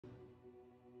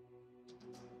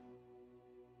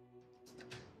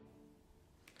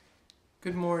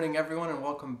Good morning, everyone, and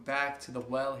welcome back to The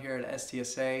Well here at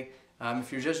STSA.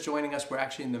 If you're just joining us, we're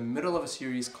actually in the middle of a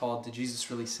series called Did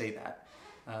Jesus Really Say That?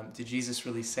 Did Jesus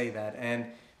Really Say That? And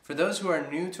for those who are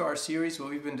new to our series, what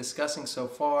we've been discussing so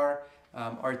far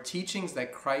are teachings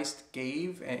that Christ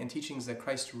gave and teachings that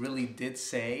Christ really did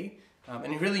say,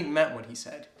 and he really meant what he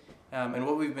said. And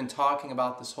what we've been talking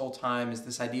about this whole time is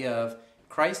this idea of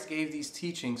Christ gave these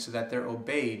teachings so that they're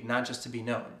obeyed, not just to be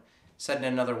known. Said in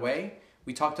another way,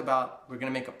 we talked about we're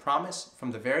going to make a promise from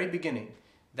the very beginning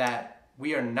that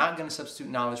we are not going to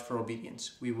substitute knowledge for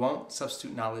obedience. We won't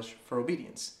substitute knowledge for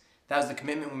obedience. That was the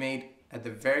commitment we made at the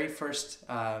very first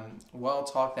well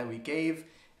talk that we gave,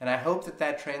 and I hope that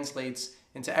that translates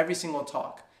into every single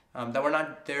talk, that we're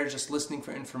not there just listening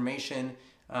for information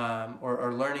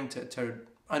or learning to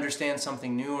understand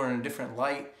something new or in a different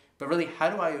light, but really, how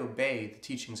do I obey the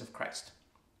teachings of Christ?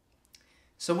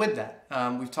 So with that,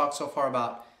 we've talked so far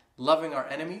about loving our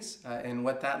enemies and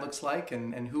what that looks like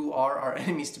and who are our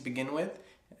enemies to begin with.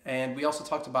 And we also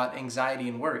talked about anxiety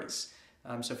and worries.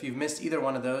 So if you've missed either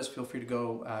one of those, feel free to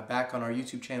go back on our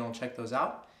YouTube channel and check those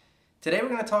out. Today we're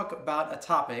going to talk about a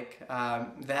topic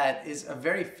that is a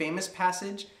very famous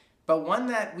passage, but one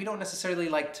that we don't necessarily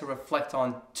like to reflect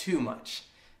on too much.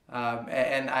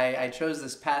 And I chose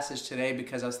this passage today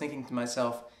because I was thinking to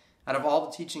myself, out of all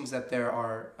the teachings that there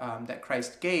are that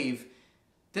Christ gave,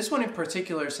 this one in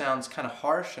particular sounds kind of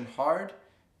harsh and hard,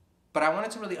 but I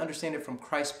wanted to really understand it from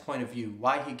Christ's point of view,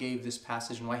 why he gave this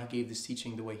passage and why he gave this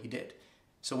teaching the way he did.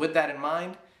 So with that in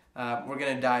mind, we're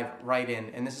going to dive right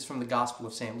in, and this is from the Gospel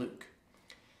of St. Luke.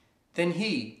 Then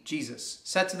he, Jesus,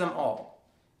 said to them all,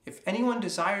 "If anyone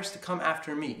desires to come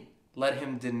after me, let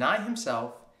him deny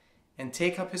himself and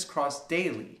take up his cross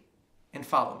daily and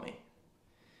follow me."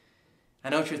 I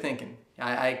know what you're thinking.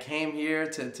 I came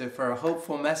here for a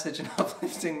hopeful message, an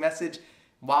uplifting message.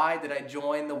 Why did I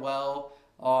join the Well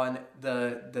on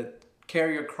the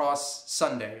Carry Your Cross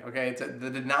Sunday? Okay, the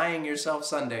Denying Yourself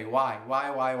Sunday. Why?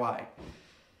 How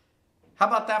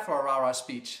about that for a rah-rah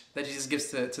speech that Jesus gives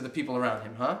to the people around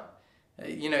him, huh?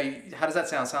 How does that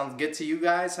sound? Sounds good to you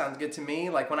guys? Sounds good to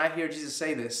me? Like when I hear Jesus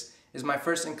say this, is my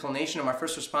first inclination or my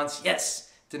first response,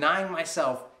 yes, denying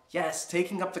myself, yes,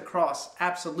 taking up the cross,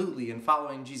 absolutely, and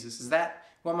following Jesus. Is that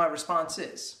what my response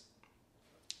is?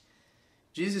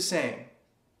 Jesus is saying,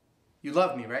 you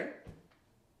love me, right?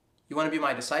 You want to be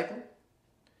my disciple?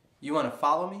 You want to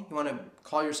follow me? You want to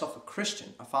call yourself a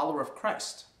Christian, a follower of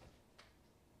Christ?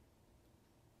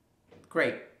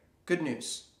 Great. Good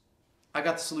news. I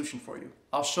got the solution for you.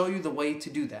 I'll show you the way to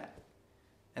do that.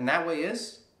 And that way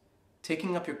is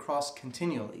taking up your cross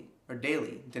continually or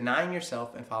daily, denying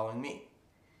yourself and following me.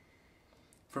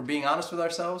 For being honest with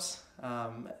ourselves,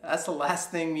 that's the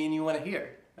last thing me and you want to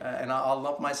hear. And I'll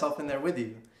lump myself in there with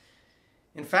you.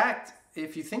 In fact,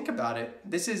 if you think about it,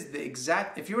 this is the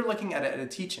exact, if you were looking at a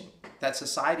teaching that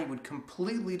society would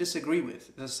completely disagree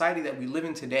with, the society that we live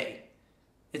in today,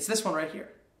 it's this one right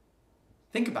here.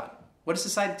 Think about it. What does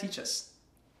society teach us?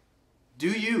 Do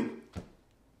you.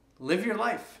 Live your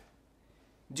life.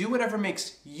 Do whatever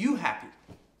makes you happy.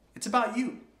 It's about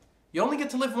you. You only get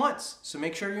to live once, so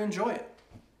make sure you enjoy it.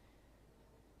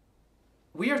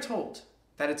 We are told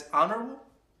that it's honorable,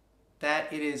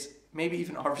 that it is maybe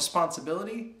even our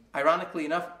responsibility, ironically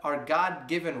enough, our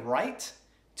God-given right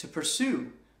to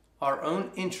pursue our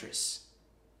own interests,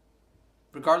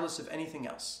 regardless of anything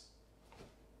else.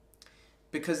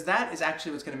 Because that is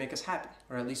actually what's going to make us happy,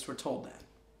 or at least we're told that.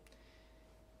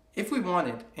 If we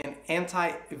wanted an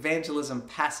anti-evangelism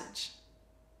passage,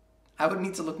 I would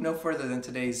need to look no further than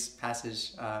today's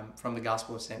passage from the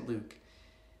Gospel of St. Luke.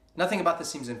 Nothing about this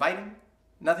seems inviting.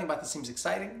 Nothing about this seems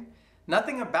exciting.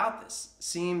 Nothing about this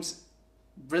seems,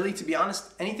 really, to be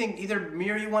honest, anything either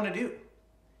me or you want to do.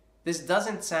 This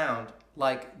doesn't sound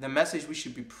like the message we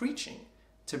should be preaching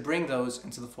to bring those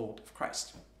into the fold of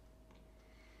Christ.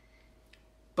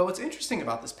 But what's interesting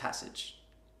about this passage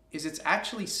is it's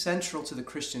actually central to the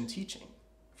Christian teaching.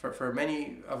 For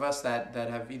many of us that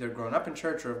have either grown up in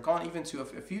church or have gone even to a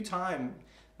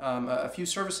few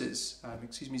services,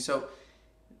 So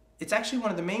it's actually one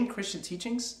of the main Christian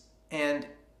teachings, and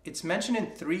it's mentioned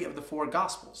in 3 of the 4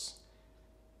 Gospels,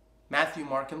 Matthew,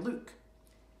 Mark, and Luke.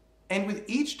 And with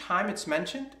each time it's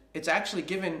mentioned, it's actually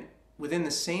given within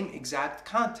the same exact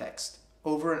context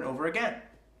over and over again.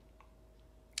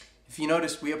 If you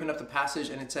notice, we opened up the passage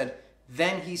and it said,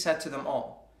 "Then he said to them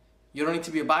all." You don't need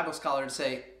to be a Bible scholar to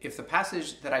say, if the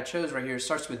passage that I chose right here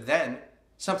starts with "then,"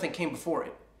 something came before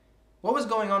it. What was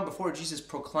going on before Jesus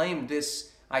proclaimed this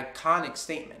iconic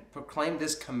statement, proclaimed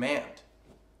this command?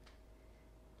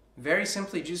 Very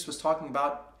simply, Jesus was talking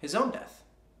about his own death.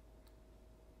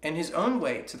 in his own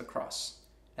way to the cross.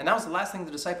 And that was the last thing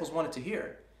the disciples wanted to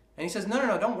hear. And he says,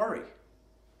 no, don't worry.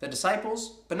 The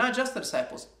disciples, but not just the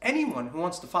disciples, anyone who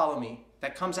wants to follow me,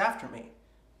 that comes after me,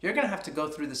 you're going to have to go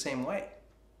through the same way.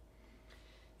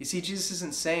 You see, Jesus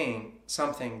isn't saying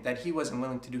something that he wasn't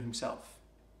willing to do himself.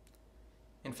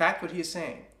 In fact, what he is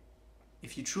saying,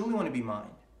 if you truly want to be mine,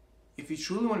 if you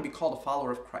truly want to be called a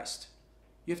follower of Christ,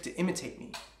 you have to imitate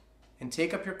me and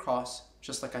take up your cross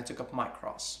just like I took up my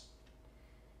cross.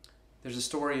 There's a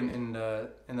story in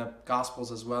the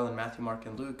Gospels as well, in Matthew, Mark,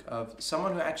 and Luke, of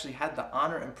someone who actually had the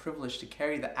honor and privilege to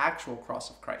carry the actual cross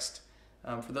of Christ.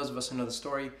 For those of us who know the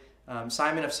story,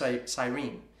 Simon of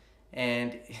Cyrene.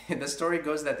 And the story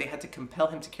goes that they had to compel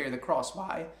him to carry the cross.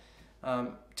 Why?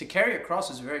 To carry a cross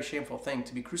is a very shameful thing.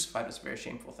 To be crucified is a very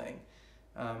shameful thing.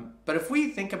 But if we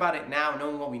think about it now,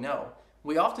 knowing what we know,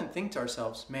 we often think to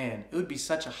ourselves, man, it would be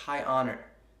such a high honor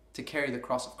to carry the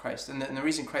cross of Christ. And the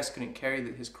reason Christ couldn't carry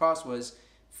his cross was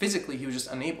physically he was just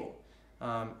unable.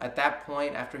 At that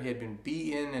point, after he had been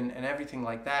beaten and everything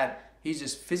like that, he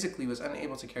just physically was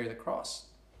unable to carry the cross,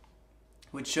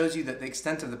 which shows you that the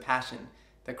extent of the passion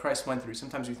that Christ went through.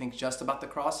 Sometimes we think just about the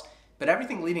cross, but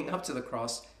everything leading up to the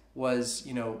cross was,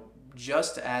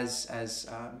 just as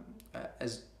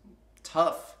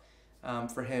tough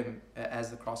for him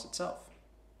as the cross itself.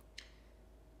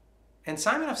 And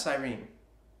Simon of Cyrene,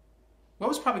 what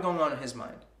was probably going on in his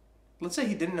mind? Let's say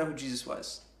he didn't know who Jesus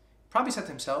was. Probably said to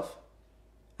himself,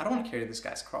 I don't want to carry this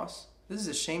guy's cross. This is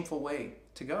a shameful way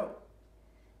to go.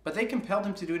 But they compelled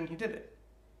him to do it, and he did it.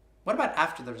 What about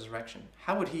after the resurrection?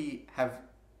 How would he have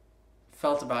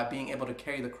felt about being able to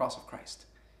carry the cross of Christ?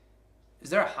 Is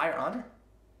there a higher honor?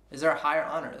 Is there a higher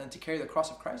honor than to carry the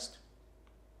cross of Christ?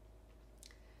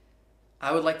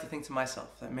 I would like to think to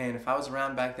myself that, man, if I was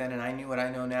around back then and I knew what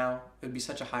I know now, it would be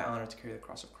such a high honor to carry the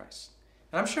cross of Christ.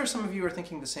 And I'm sure some of you are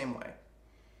thinking the same way.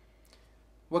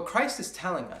 What Christ is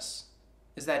telling us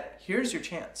is that here's your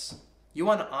chance. You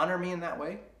want to honor me in that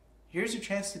way? Here's your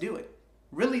chance to do it.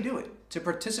 Really do it. To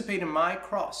participate in my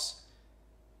cross.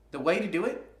 The way to do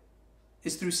it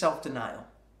is through self-denial.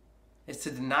 It's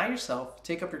to deny yourself,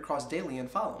 take up your cross daily, and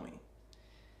follow me.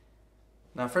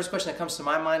 Now, first question that comes to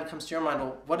my mind, comes to your mind,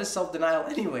 well, what is self-denial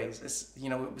anyways?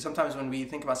 Sometimes when we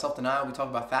think about self-denial, we talk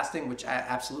about fasting, which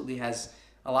absolutely has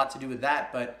a lot to do with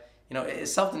that. But,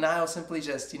 is self-denial simply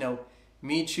just,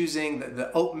 me choosing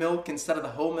the oat milk instead of the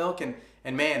whole milk?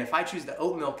 And man, if I choose the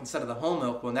oat milk instead of the whole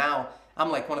milk, well, now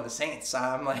I'm like one of the saints.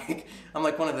 I'm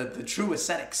like one of the true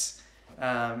ascetics.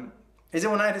 Is it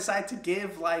when I decide to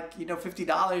give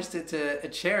 $50 to a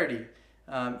charity,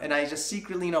 and I just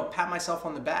secretly, pat myself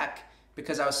on the back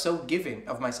because I was so giving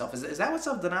of myself? Is that what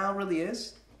self-denial really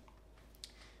is?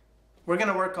 We're going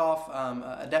to work off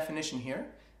a definition here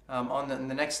on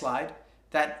the next slide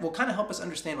that will kind of help us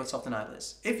understand what self-denial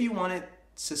is. If you want a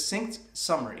succinct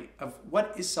summary of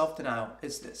what is self-denial,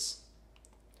 it's this: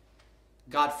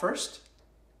 God first,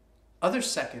 others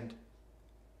second,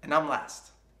 and I'm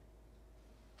last.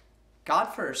 God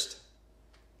first,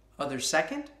 others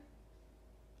second,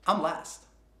 I'm last.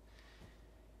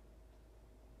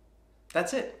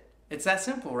 That's it. It's that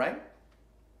simple, right?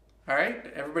 All right,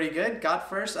 everybody good? God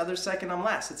first, others second, I'm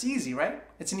last. It's easy, right?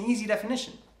 It's an easy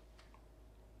definition.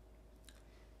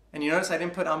 And you notice I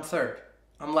didn't put I'm third.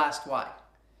 I'm last. Why?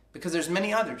 Because there's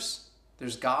many others.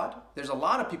 There's God. There's a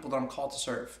lot of people that I'm called to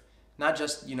serve. Not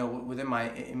just, within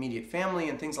my immediate family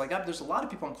and things like that. There's a lot of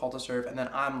people I'm called to serve, and then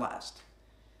I'm last.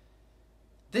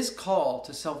 This call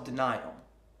to self-denial,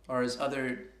 or as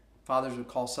other fathers would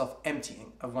call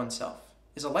self-emptying of oneself,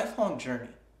 is a lifelong journey.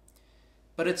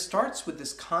 But it starts with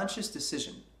this conscious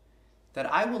decision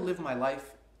that I will live my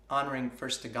life honoring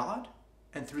first to God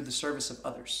and through the service of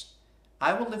others.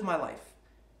 I will live my life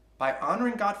by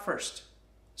honoring God first,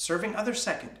 serving others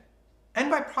second,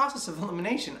 and by process of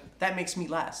elimination, that makes me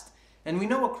last. And we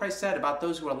know what Christ said about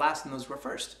those who are last and those who are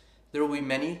first. There will be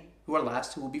many who are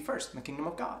last who will be first in the kingdom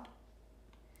of God.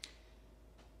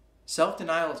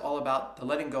 Self-denial is all about the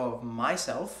letting go of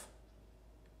myself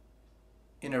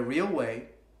in a real way,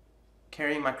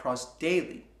 carrying my cross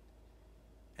daily,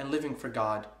 and living for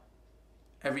God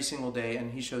every single day,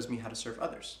 and He shows me how to serve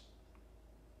others.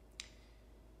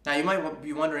 Now, you might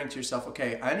be wondering to yourself,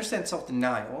 okay, I understand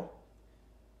self-denial.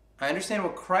 I understand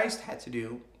what Christ had to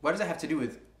do. What does that have to do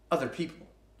with other people?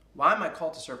 Why am I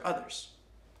called to serve others?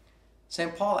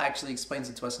 St. Paul actually explains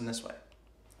it to us in this way.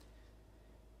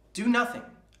 Do nothing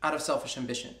out of selfish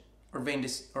ambition or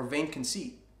vain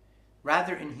conceit.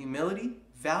 Rather, in humility,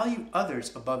 value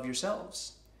others above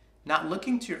yourselves, not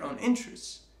looking to your own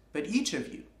interests, but each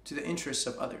of you to the interests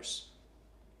of others.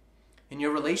 In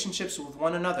your relationships with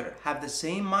one another, have the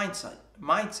same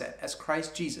mindset as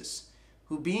Christ Jesus,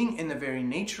 who being in the very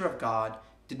nature of God,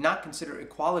 did not consider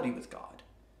equality with God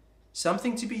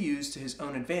something to be used to his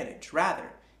own advantage.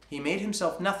 Rather, he made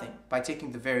himself nothing by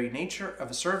taking the very nature of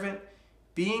a servant,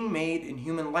 being made in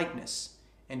human likeness,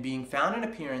 and being found in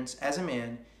appearance as a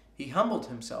man, he humbled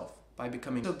himself by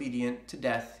becoming obedient to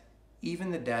death,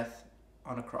 even the death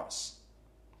on a cross.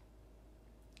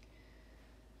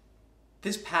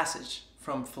 This passage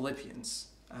from Philippians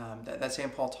that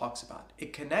St. Paul talks about,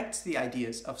 it connects the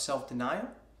ideas of self-denial,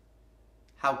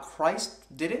 how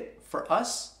Christ did it for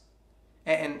us,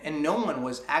 and no one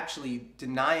was actually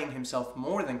denying himself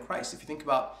more than Christ. If you think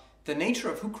about the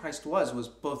nature of who Christ was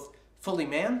both fully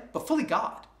man, but fully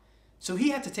God. So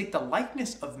he had to take the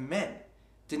likeness of men,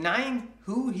 denying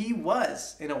who he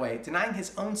was in a way, denying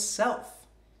his own self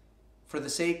for the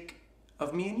sake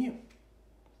of me and you.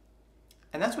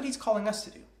 And that's what he's calling us to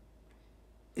do.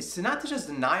 It's to not to just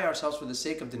deny ourselves for the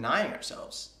sake of denying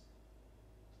ourselves,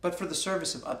 but for the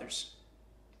service of others.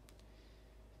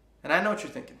 And I know what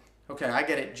you're thinking. Okay, I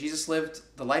get it. Jesus lived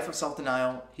the life of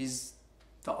self-denial. He's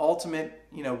the ultimate,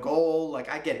 goal. Like,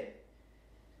 I get it.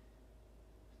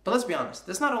 But let's be honest.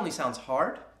 This not only sounds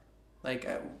hard, like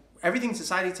everything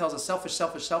society tells us selfish,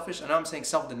 selfish, selfish, and I'm saying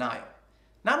self-denial.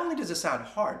 Not only does it sound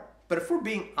hard, but if we're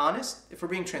being honest, if we're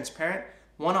being transparent,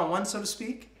 one-on-one, so to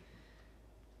speak,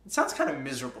 it sounds kind of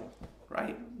miserable,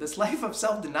 right? This life of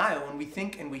self-denial, when we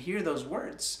think and we hear those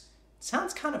words, it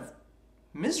sounds kind of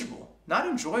miserable, not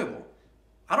enjoyable.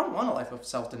 I don't want a life of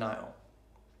self-denial.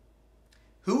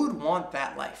 Who would want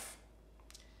that life?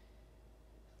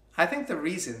 I think the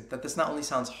reason that this not only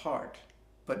sounds hard,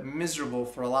 but miserable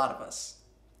for a lot of us,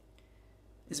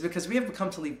 is because we have become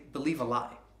to believe a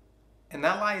lie. And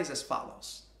that lie is as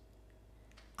follows.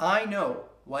 I know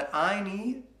what I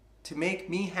need to make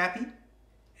me happy,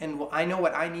 and I know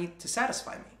what I need to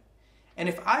satisfy me. And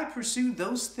if I pursue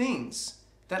those things,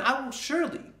 then I will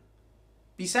surely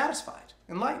be satisfied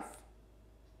in life.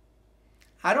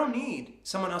 I don't need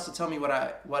someone else to tell me what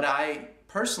I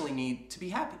personally need to be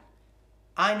happy.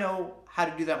 I know how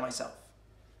to do that myself.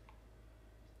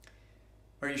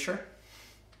 Are you sure?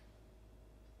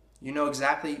 You know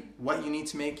exactly what you need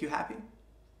to make you happy?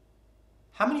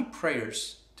 How many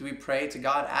prayers do we pray to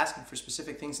God asking for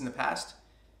specific things in the past?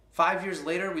 5 years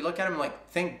later, we look at him like,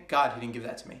 thank God he didn't give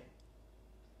that to me.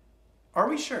 Are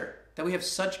we sure that we have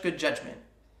such good judgment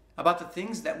about the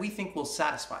things that we think will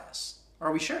satisfy us?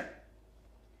 Are we sure?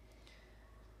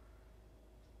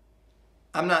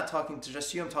 I'm not talking to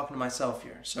just you, I'm talking to myself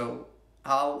here. So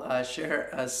I'll share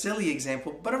a silly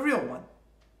example, but a real one.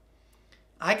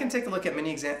 I can take a look at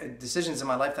many decisions in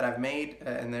my life that I've made,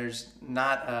 and there's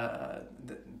not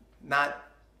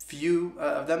few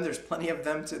of them. There's plenty of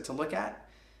them to look at.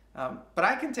 But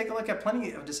I can take a look at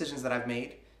plenty of decisions that I've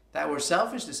made that were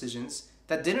selfish decisions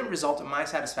that didn't result in my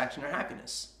satisfaction or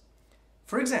happiness.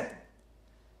 For example,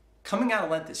 coming out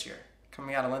of Lent this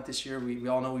year, we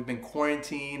all know we've been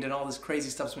quarantined and all this crazy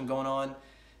stuff's been going on.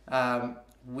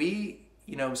 We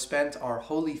spent our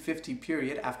Holy 50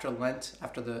 period after Lent,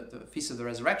 after the Feast of the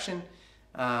Resurrection,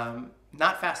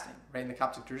 not fasting, right? In the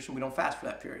Coptic tradition, we don't fast for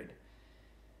that period.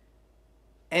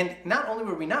 And not only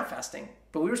were we not fasting,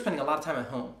 but we were spending a lot of time at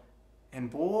home. And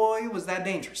boy, was that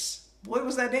dangerous.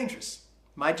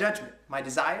 My judgment, my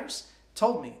desires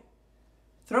told me,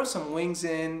 throw some wings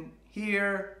in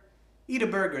here, eat a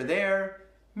burger there,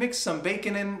 mix some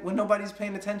bacon in when nobody's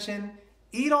paying attention,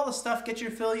 eat all the stuff, get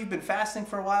your fill, you've been fasting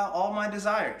for a while, all my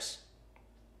desires.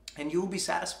 And you will be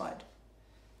satisfied.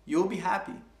 You will be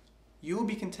happy. You will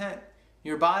be content.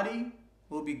 Your body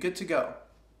will be good to go.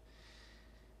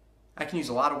 I can use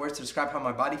a lot of words to describe how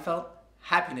my body felt.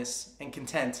 Happiness and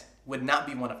content would not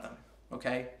be one of them,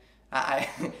 okay?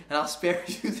 And I'll spare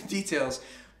you the details,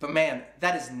 but man,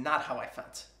 that is not how I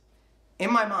felt.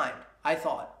 In my mind, I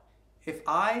thought, if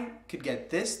I could get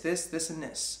this, and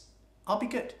this, I'll be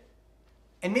good.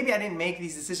 And maybe I didn't make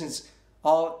these decisions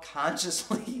all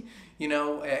consciously,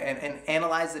 and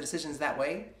analyze the decisions that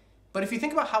way. But if you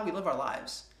think about how we live our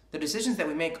lives, the decisions that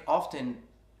we make often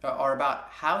are about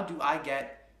how do I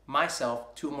get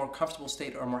myself to a more comfortable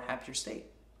state or a more happier state.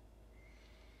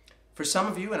 For some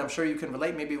of you, and I'm sure you can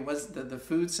relate, maybe it was the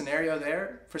food scenario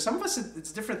there. For some of us,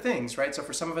 it's different things, right? So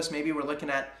for some of us, maybe we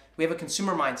have a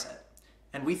consumer mindset.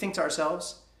 And we think to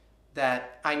ourselves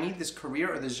that I need this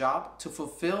career or this job to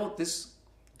fulfill this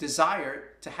desire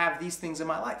to have these things in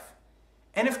my life.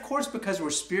 And of course, because we're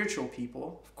spiritual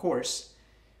people, of course,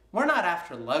 we're not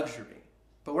after luxury,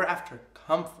 but we're after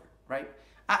comfort, right?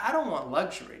 I don't want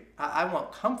luxury. I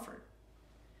want comfort.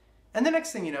 And the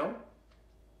next thing you know,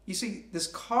 you see this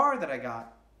car that I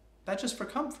got, That's just for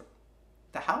comfort.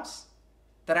 The house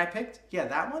that I picked, yeah,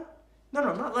 that one?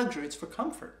 No, not luxury, it's for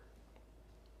comfort.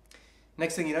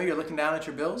 Next thing you know, you're looking down at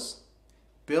your bills,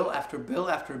 bill after bill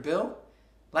after bill.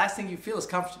 Last thing you feel is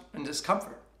comfort and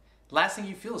discomfort. Last thing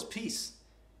you feel is peace.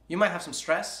 You might have some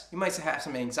stress, you might have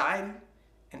some anxiety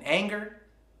and anger,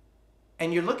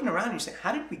 and you're looking around and you're saying,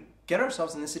 how did we get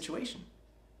ourselves in this situation?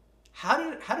 How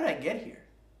did I get here?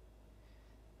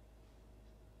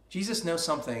 Jesus knows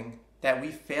something that we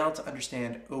fail to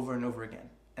understand over and over again,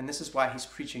 and this is why he's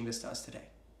preaching this to us today.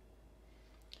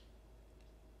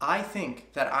 I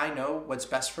think that I know what's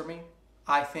best for me.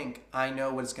 I think I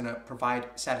know what's going to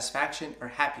provide satisfaction or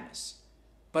happiness.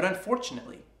 But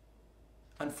unfortunately,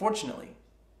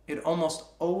 it almost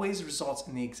always results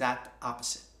in the exact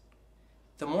opposite.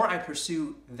 The more I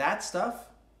pursue that stuff,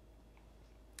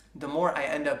 the more I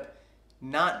end up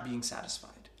not being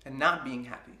satisfied and not being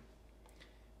happy.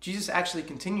 Jesus actually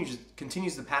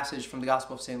continues the passage from the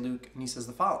Gospel of St. Luke, and he says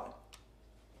the following.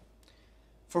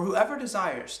 For whoever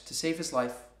desires to save his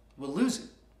life will lose it.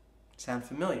 Sound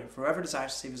familiar? For whoever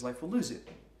desires to save his life will lose it.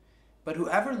 But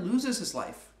whoever loses his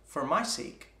life for my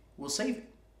sake will save it.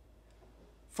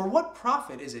 For what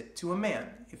profit is it to a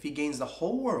man if he gains the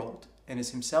whole world and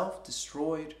is himself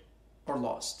destroyed or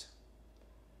lost?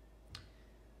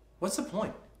 What's the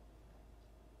point?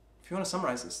 If you want to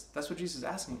summarize this, that's what Jesus is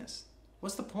asking us.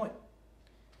 What's the point?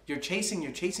 You're chasing.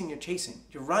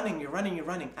 You're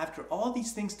running after all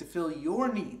these things to fill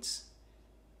your needs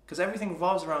because everything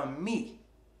revolves around me.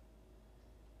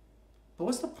 But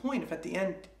what's the point if at the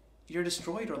end you're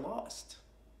destroyed or lost?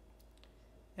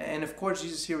 And of course,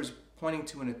 Jesus here was pointing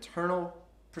to an eternal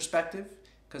perspective,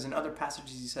 because in other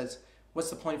passages he says, what's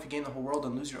the point if you gain the whole world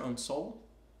and lose your own soul?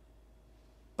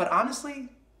 But honestly,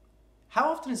 how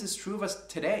often is this true of us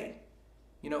today?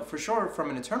 You know, for sure, from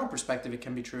an eternal perspective, it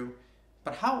can be true,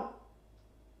 but how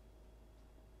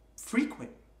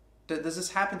frequent does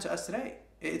this happen to us today?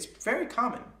 It's very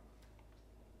common.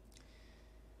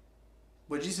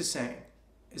 What Jesus is saying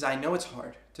is, I know it's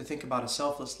hard to think about a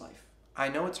selfless life. I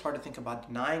know it's hard to think about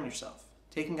denying yourself,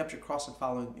 taking up your cross and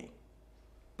following me.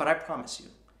 But I promise you,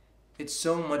 it's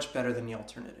so much better than the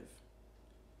alternative.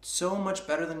 So much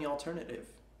better than the alternative.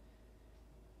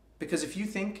 Because if you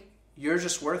think you're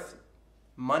just worth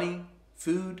money,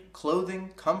 food,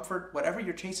 clothing, comfort, whatever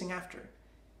you're chasing after,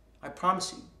 I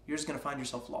promise you, you're just going to find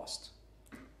yourself lost.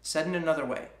 Said in another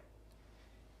way,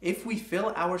 if we fill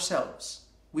ourselves,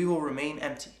 we will remain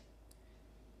empty.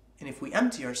 And if we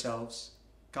empty ourselves,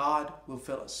 God will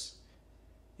fill us.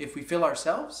 If we fill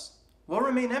ourselves, we'll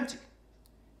remain empty.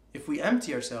 If we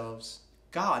empty ourselves,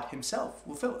 God himself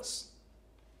will fill us.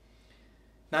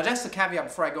 Now, just a caveat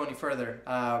before I go any further,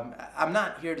 I'm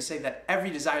not here to say that every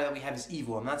desire that we have is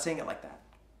evil. I'm not saying it like that.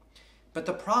 But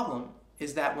the problem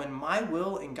is that when my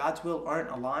will and God's will aren't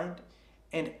aligned,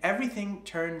 and everything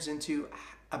turns into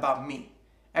about me.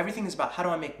 Everything is about how do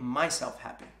I make myself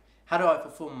happy? How do I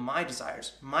fulfill my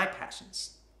desires, my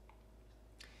passions?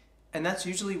 And that's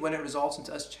usually when it results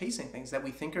into us chasing things that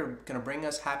we think are going to bring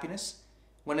us happiness,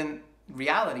 when in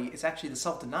reality, it's actually the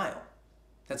self-denial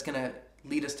that's going to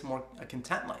lead us to a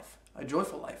content life, a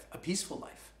joyful life, a peaceful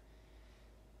life.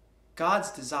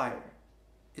 God's desire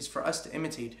is for us to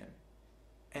imitate him.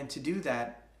 And to do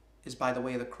that is by the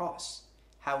way of the cross.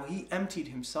 How he emptied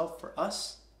himself for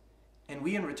us, and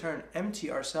we in return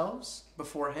empty ourselves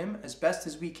before him as best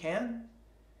as we can,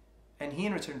 and he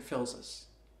in return fills us.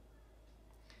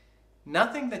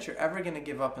 Nothing that you're ever going to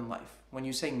give up in life when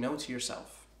you say no to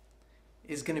yourself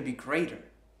is going to be greater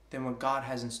than what God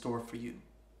has in store for you.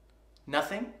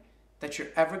 Nothing that you're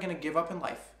ever going to give up in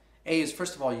life, is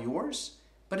first of all yours,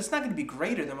 but it's not going to be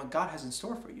greater than what God has in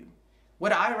store for you.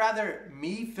 Would I rather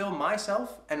me fill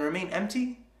myself and remain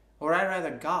empty, or would I rather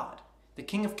God, the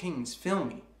King of Kings, fill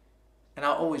me, and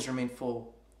I'll always remain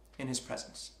full in his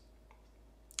presence?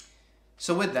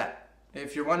 So with that,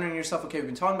 if you're wondering yourself, okay, we've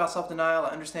been talking about self-denial, I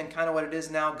understand kind of what it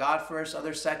is now, God first,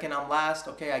 others second, I'm last,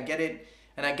 okay, I get it,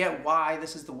 and I get why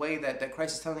this is the way that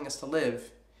Christ is telling us to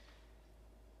live.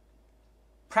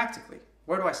 Practically,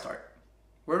 where do I start?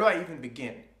 Where do I even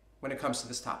begin when it comes to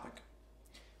this topic?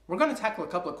 We're going to tackle a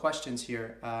couple of questions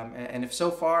here, and if so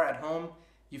far at home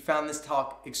you found this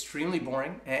talk extremely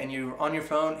boring and you're on your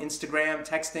phone, Instagram,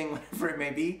 texting, whatever it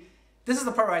may be, this is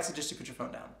the part where I suggest you put your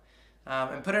phone down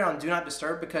and put it on Do Not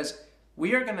Disturb, because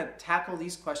we are going to tackle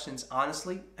these questions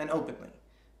honestly and openly.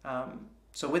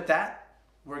 So with that,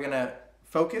 we're going to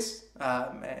focus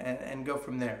and go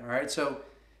from there. All right, so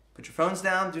put your phones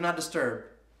down, do not disturb.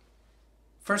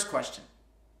 First question.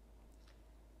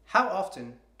 How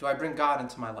often do I bring God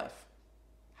into my life?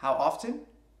 How often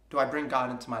do I bring God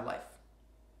into my life?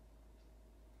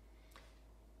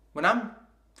 When I'm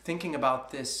thinking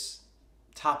about this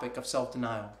topic of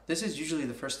self-denial, this is usually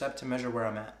the first step to measure where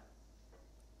I'm at.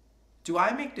 Do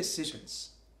I make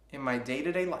decisions in my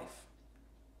day-to-day life?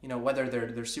 You know, whether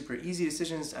they're super easy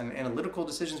decisions and analytical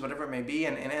decisions, whatever it may be.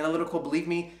 And analytical, believe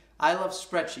me, I love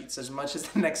spreadsheets as much as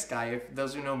the next guy. If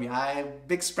those who know me, I'm a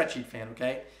big spreadsheet fan,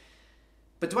 okay?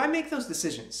 But do I make those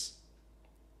decisions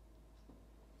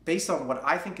based on what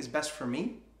I think is best for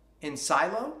me in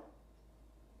silo?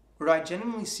 Or do I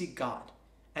genuinely seek God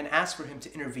and ask for him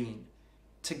to intervene,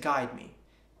 to guide me,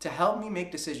 to help me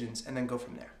make decisions and then go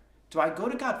from there? Do I go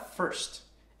to God first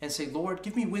and say, Lord,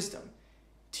 give me wisdom.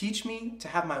 Teach me to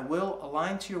have my will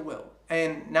aligned to your will.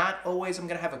 And not always I'm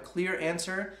going to have a clear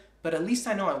answer, but at least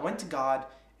I know I went to God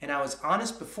and I was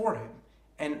honest before him.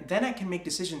 And then I can make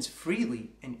decisions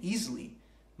freely and easily.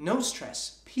 No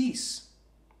stress, peace.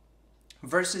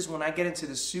 Versus when I get into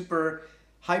the super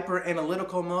hyper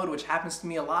analytical mode, which happens to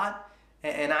me a lot,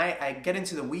 and I get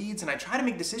into the weeds and I try to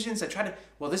make decisions.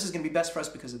 Well, this is going to be best for us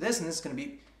because of this, and this is going to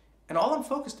be, and all I'm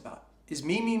focused about is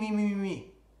me.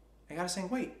 I got to say,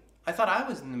 wait, I thought I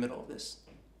was in the middle of this.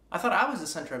 I thought I was the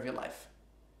center of your life,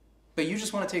 but you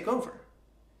just want to take over.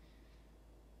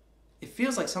 It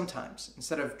feels like sometimes,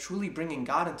 instead of truly bringing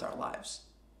God into our lives,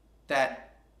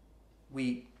 that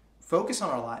we focus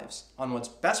on our lives, on what's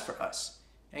best for us,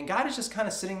 and God is just kind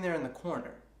of sitting there in the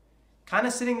corner, kind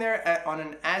of sitting there on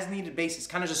an as-needed basis,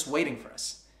 kind of just waiting for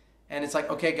us. And it's like,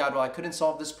 okay, God, well, I couldn't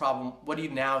solve this problem. What do you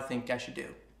now think I should do?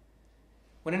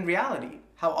 When in reality,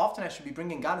 how often I should be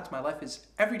bringing God into my life is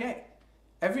every day.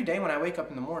 Every day when I wake up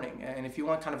in the morning, and if you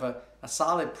want kind of a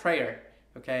solid prayer,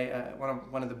 okay,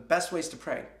 one of the best ways to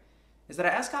pray is that I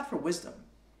ask God for wisdom,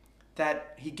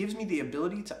 that he gives me the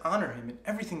ability to honor him in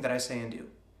everything that I say and do,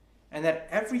 and that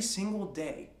every single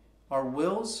day our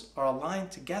wills are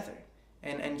aligned together.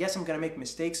 And yes, I'm going to make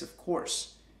mistakes, of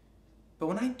course, but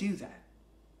when I do that,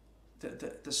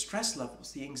 the stress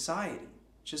levels, the anxiety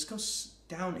just goes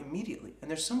down immediately, and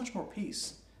there's so much more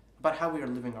peace about how we are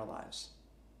living our lives.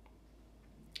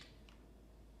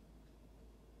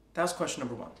 That was question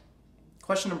number 1.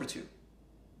 Question number 2.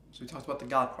 So we talked about the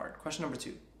God part. Question number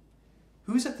 2.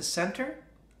 Who's at the center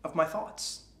of my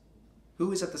thoughts?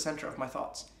 Who is at the center of my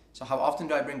thoughts? So how often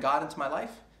do I bring God into my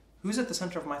life? Who's at the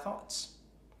center of my thoughts?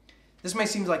 This may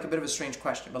seem like a bit of a strange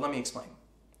question, but let me explain.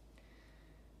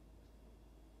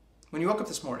 When you woke up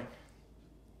this morning,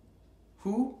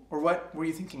 who or what were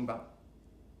you thinking about?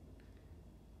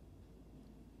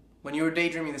 When you were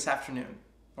daydreaming this afternoon,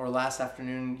 or last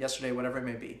afternoon, yesterday, whatever it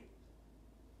may be,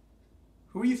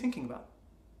 who are you thinking about?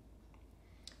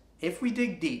 If we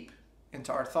dig deep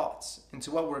into our thoughts,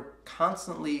 into what's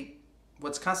constantly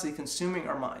consuming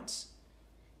our minds,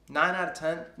 9 out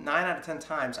of 10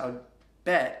 times, I would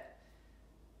bet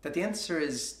that the answer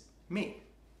is me.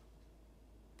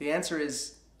 The answer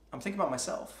is, I'm thinking about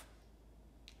myself.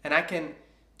 And I can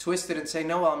twist it and say,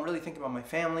 no, well, I'm really thinking about my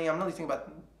family. I'm really thinking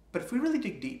about, but if we really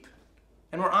dig deep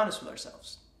and we're honest with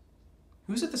ourselves,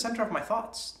 who's at the center of my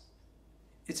thoughts?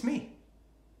 It's me.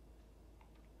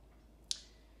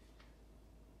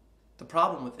 The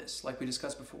problem with this, like we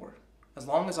discussed before, as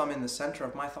long as I'm in the center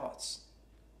of my thoughts,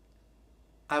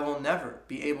 I will never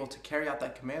be able to carry out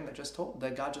that command that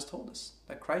God just told us,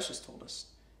 that Christ just told us.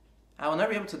 I will never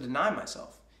be able to deny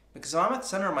myself, because if I'm at the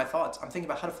center of my thoughts, I'm thinking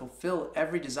about how to fulfill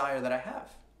every desire that I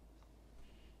have.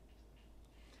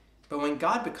 But when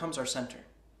God becomes our center,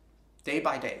 day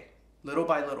by day, little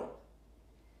by little,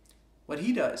 what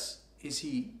he does is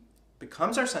he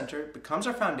becomes our center, becomes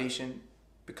our foundation,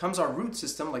 becomes our root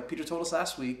system, like Peter told us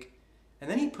last week, and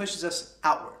then he pushes us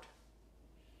outward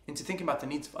into thinking about the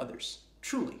needs of others,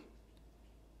 truly.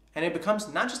 And it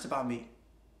becomes not just about me,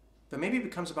 but maybe it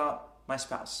becomes about my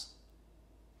spouse,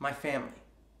 my family.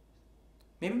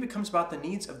 Maybe it becomes about the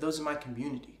needs of those in my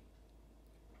community.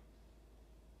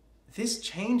 This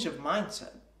change of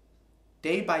mindset,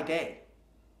 day by day,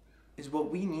 is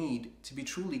what we need to be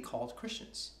truly called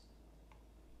Christians.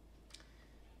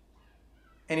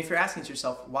 And if you're asking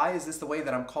yourself, why is this the way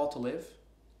that I'm called to live?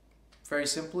 Very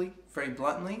simply, very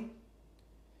bluntly,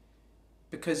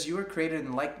 because you were created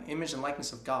in the image and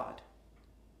likeness of God.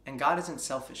 And God isn't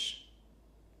selfish.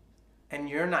 And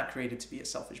you're not created to be a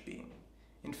selfish being.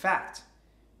 In fact,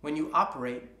 when you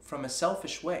operate from a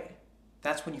selfish way,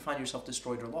 that's when you find yourself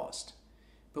destroyed or lost.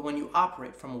 But when you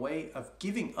operate from a way of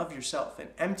giving of yourself and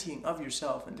emptying of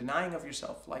yourself and denying of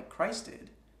yourself like Christ did,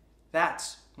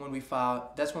 that's when we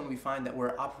find that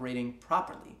we're operating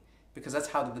properly, because that's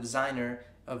how the designer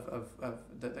of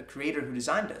the creator who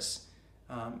designed us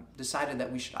decided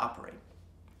that we should operate.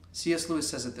 C.S. Lewis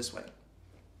says it this way: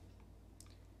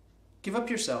 give up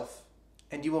yourself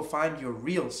and you will find your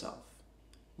real self.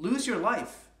 Lose your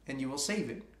life, and you will save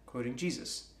it, quoting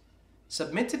Jesus.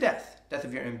 Submit to death, death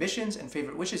of your ambitions and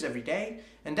favorite wishes every day,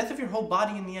 and death of your whole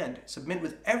body in the end. Submit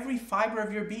with every fiber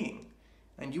of your being,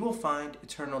 and you will find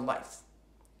eternal life.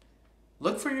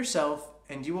 Look for yourself,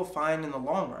 and you will find in the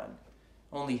long run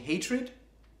only hatred,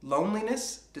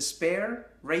 loneliness, despair,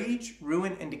 rage,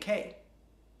 ruin, and decay.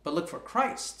 But look for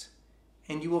Christ,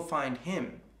 and you will find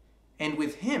him, and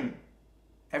with him,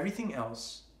 everything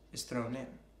else is thrown in.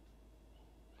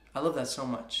 I love that so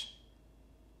much.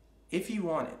 If you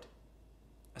wanted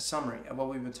a summary of what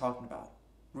we've been talking about,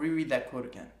 reread that quote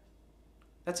again.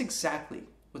 That's exactly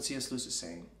what C.S. Lewis is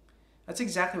saying. That's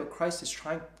exactly what Christ is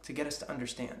trying to get us to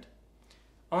understand.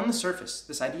 On the surface,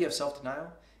 this idea of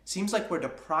self-denial seems like we're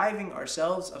depriving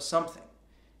ourselves of something.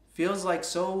 Feels like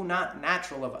so not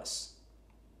natural of us.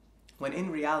 When in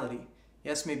reality,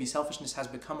 yes, maybe selfishness has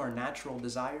become our natural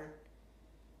desire.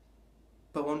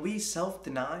 But when we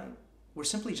self-deny, we're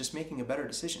simply just making a better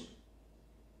decision.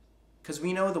 Because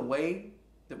we know the way,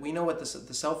 that we know what the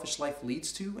selfish life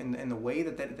leads to, and the way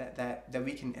that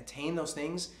we can attain those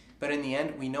things, but in the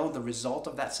end, we know the result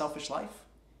of that selfish life.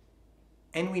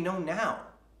 And we know now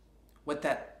what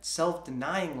that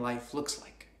self-denying life looks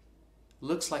like.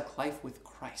 Looks like life with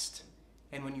Christ.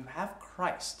 And when you have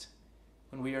Christ,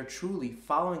 when we are truly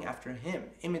following after him,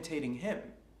 imitating him,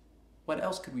 what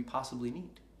else could we possibly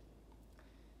need?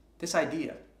 This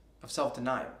idea of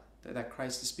self-denial that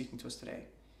Christ is speaking to us today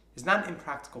is not an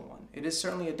impractical one. It is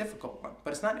certainly a difficult one,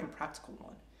 but it's not an impractical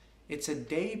one. It's a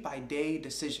day-by-day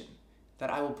decision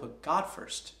that I will put God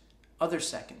first, others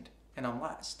second, and I'm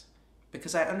last.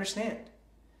 Because I understand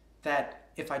that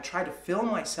if I try to fill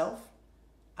myself,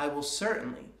 I will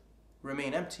certainly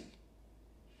remain empty.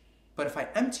 But if I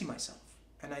empty myself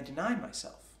and I deny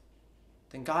myself,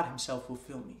 then God himself will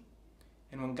fill me.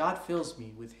 And when God fills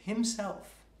me with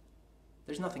himself,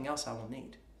 there's nothing else I will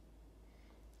need.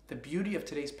 The beauty of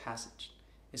today's passage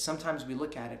is sometimes we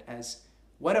look at it as,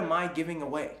 what am I giving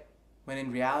away? When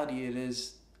in reality it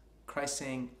is Christ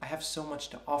saying, I have so much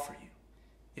to offer you.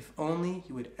 If only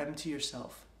you would empty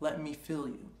yourself, let me fill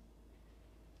you.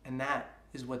 And that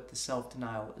is what the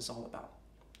self-denial is all about.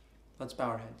 Let's bow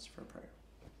our heads for a prayer.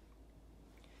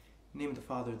 In the name of the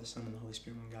Father, the Son, and the Holy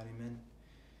Spirit, one God, amen.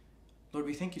 Lord,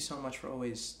 we thank you so much for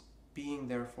always being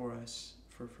there for us,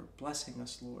 for blessing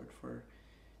us, Lord, for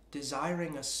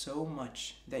desiring us so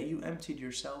much that you emptied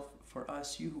yourself for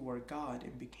us, you who are God,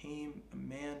 and became a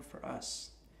man for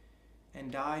us,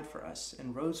 and died for us,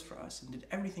 and rose for us, and did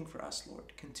everything for us,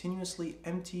 Lord, continuously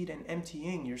emptied and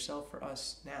emptying yourself for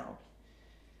us now.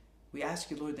 We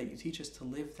ask you, Lord, that you teach us to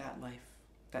live that life,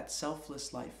 that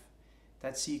selfless life,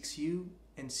 that seeks you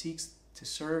and seeks to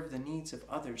serve the needs of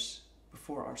others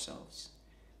before ourselves,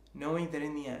 knowing that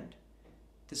in the end,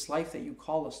 this life that you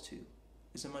call us to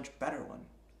is a much better one,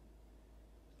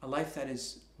 a life that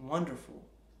is wonderful,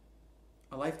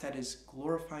 a life that is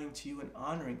glorifying to you and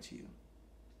honoring to you,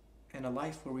 and a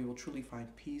life where we will truly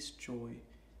find peace, joy,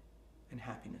 and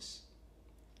happiness.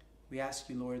 We ask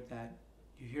you, Lord, that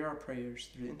you hear our prayers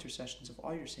through the intercessions of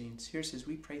all your saints. Here says,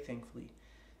 we pray thankfully,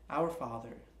 Our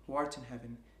Father, who art in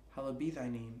heaven, hallowed be thy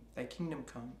name. Thy kingdom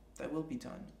come, thy will be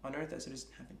done, on earth as it is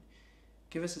in heaven.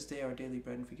 Give us this day our daily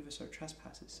bread, and forgive us our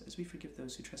trespasses, as we forgive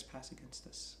those who trespass against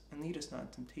us. And lead us not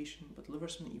into temptation, but deliver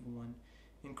us from the evil one.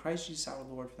 In Christ Jesus our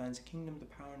Lord, for thine is the kingdom, the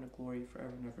power, and the glory,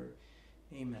 forever and ever.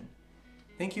 Amen.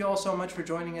 Thank you all so much for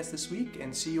joining us this week,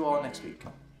 and see you all next week.